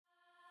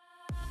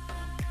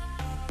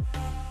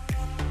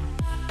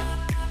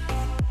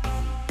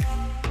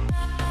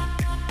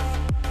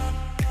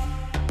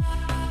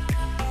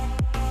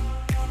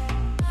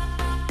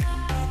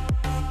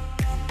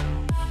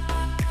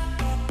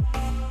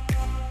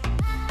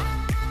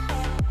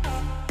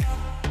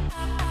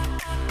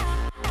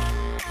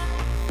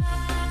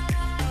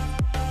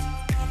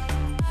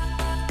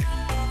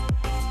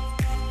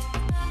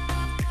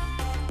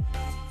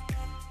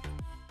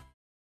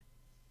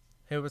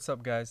Hey, what's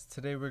up guys?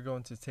 Today we're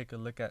going to take a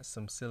look at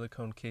some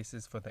silicone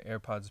cases for the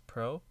AirPods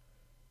Pro.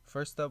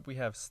 First up we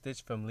have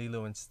Stitch from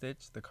Lilo and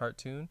Stitch, the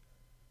cartoon.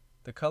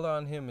 The color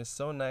on him is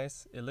so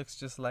nice, it looks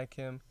just like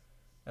him,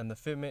 and the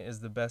fitment is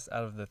the best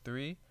out of the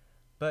three,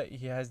 but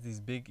he has these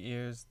big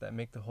ears that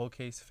make the whole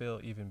case feel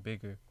even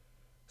bigger.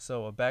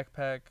 So a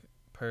backpack,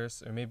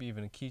 purse, or maybe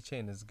even a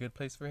keychain is a good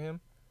place for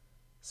him.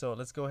 So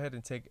let's go ahead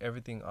and take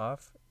everything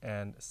off.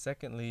 And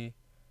secondly,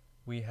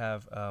 we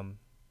have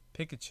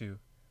Pikachu.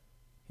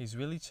 He's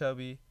really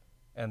chubby,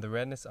 and the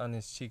redness on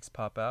his cheeks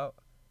pop out,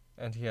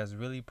 and he has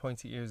really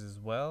pointy ears as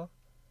well,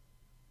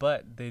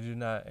 but they do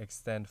not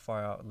extend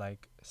far out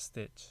like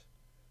Stitch.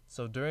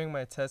 So during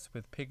my test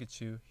with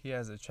Pikachu, he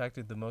has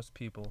attracted the most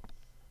people.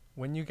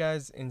 When you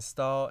guys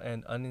install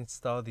and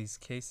uninstall these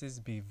cases,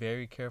 be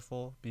very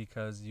careful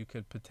because you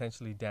could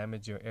potentially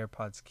damage your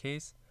AirPods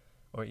case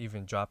or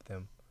even drop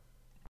them.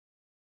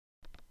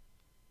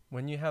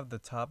 When you have the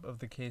top of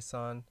the case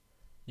on,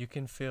 you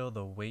can feel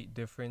the weight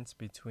difference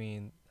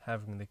between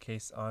having the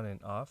case on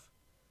and off.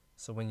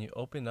 So when you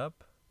open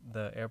up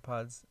the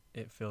AirPods,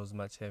 it feels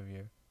much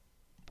heavier.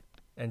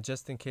 And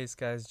just in case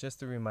guys,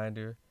 just a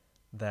reminder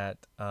that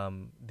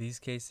these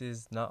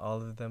cases, not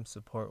all of them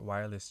support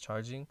wireless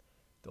charging.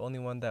 The only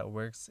one that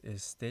works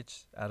is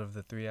Stitch out of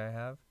the three I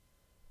have.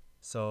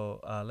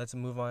 So let's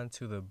move on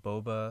to the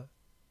Boba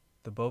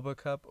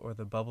cup or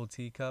the bubble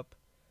tea cup.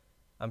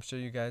 I'm sure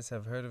you guys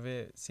have heard of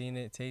it, seen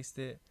it,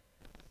 tasted it.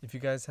 If you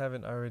guys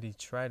haven't already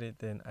tried it,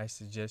 then I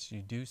suggest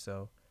you do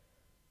so.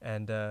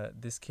 And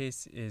this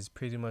case is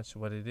pretty much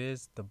what it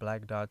is. The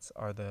black dots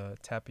are the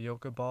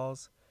tapioca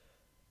balls.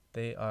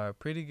 They are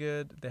pretty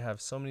good. They have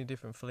so many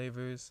different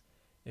flavors.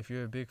 If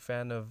you're a big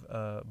fan of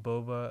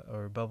boba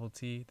or bubble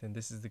tea, then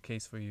this is the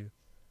case for you.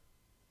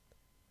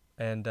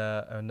 And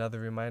another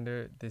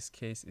reminder, this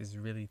case is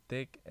really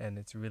thick and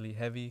it's really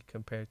heavy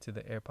compared to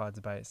the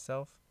AirPods by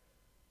itself.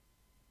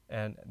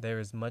 And there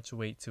is much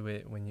weight to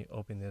it when you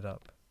open it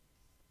up.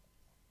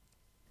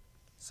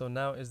 So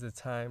now is the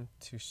time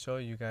to show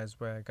you guys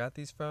where I got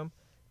these from.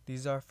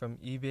 These are from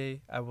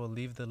eBay. I will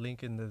leave the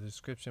link in the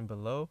description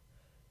below,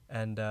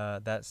 and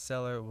that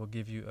seller will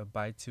give you a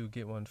buy two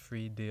get one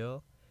free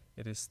deal.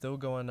 It is still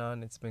going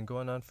on. It's been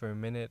going on for a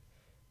minute,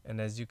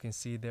 and as you can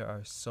see, there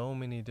are so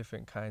many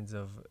different kinds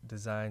of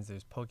designs.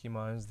 There's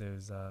Pokemons,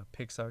 there's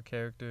Pixar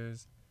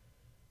characters,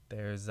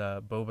 there's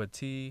Boba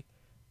tea,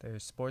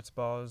 there's sports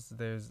balls,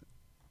 there's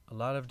a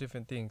lot of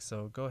different things.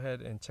 So go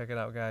ahead and check it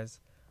out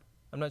guys.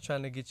 I'm not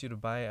trying to get you to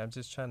buy it. I'm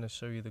just trying to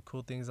show you the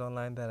cool things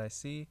online that I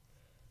see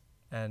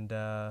and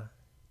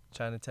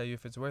trying to tell you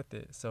if it's worth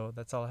it. So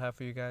that's all I have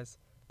for you guys.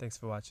 Thanks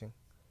for watching.